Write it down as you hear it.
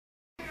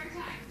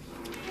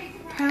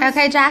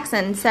Okay,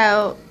 Jackson,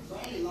 so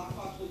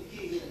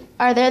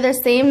are there the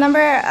same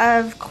number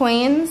of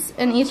coins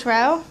in each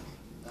row?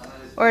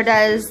 Or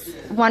does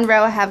one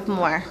row have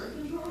more?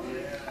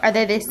 Are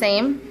they the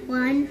same?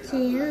 1,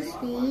 2,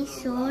 3,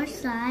 4,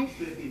 5.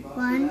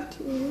 1,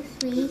 2,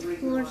 3,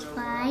 4,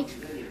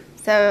 5.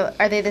 So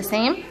are they the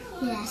same?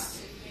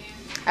 Yes.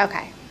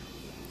 Okay.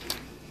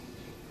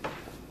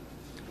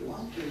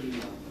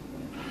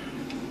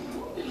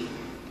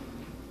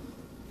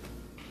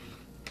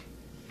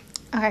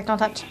 Okay, don't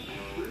touch.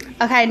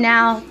 Okay,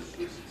 now,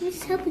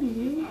 Who's helping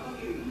you?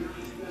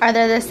 are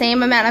there the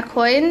same amount of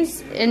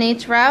coins in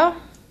each row?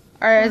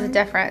 Or is it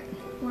different?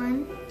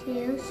 1,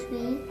 2,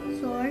 3,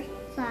 4,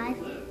 5.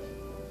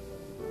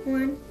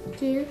 1,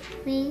 2,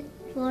 3,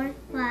 4,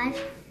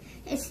 5.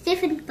 It's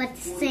different but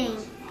the same.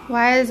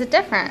 Why is it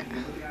different?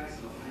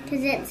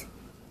 Because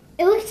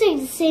it looks like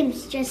the same,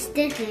 it's just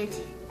different.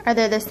 Are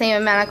there the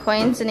same amount of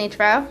coins in each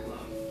row?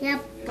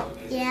 Yep.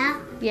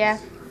 Yeah. Yeah.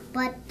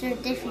 But they're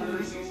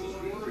different.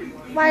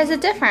 Why is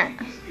it different?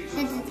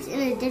 Because it's in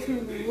a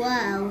different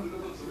row.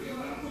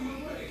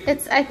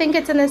 I think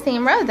it's in the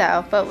same row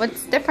though, but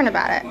what's different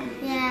about it?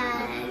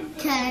 Yeah,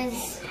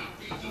 because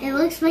it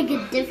looks like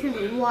a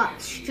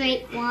different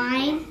straight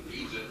line.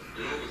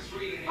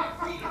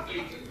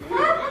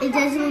 It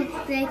doesn't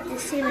look like the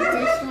same with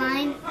this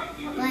line,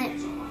 but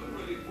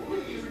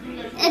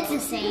it's the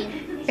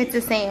same. It's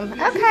the same.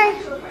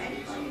 Okay.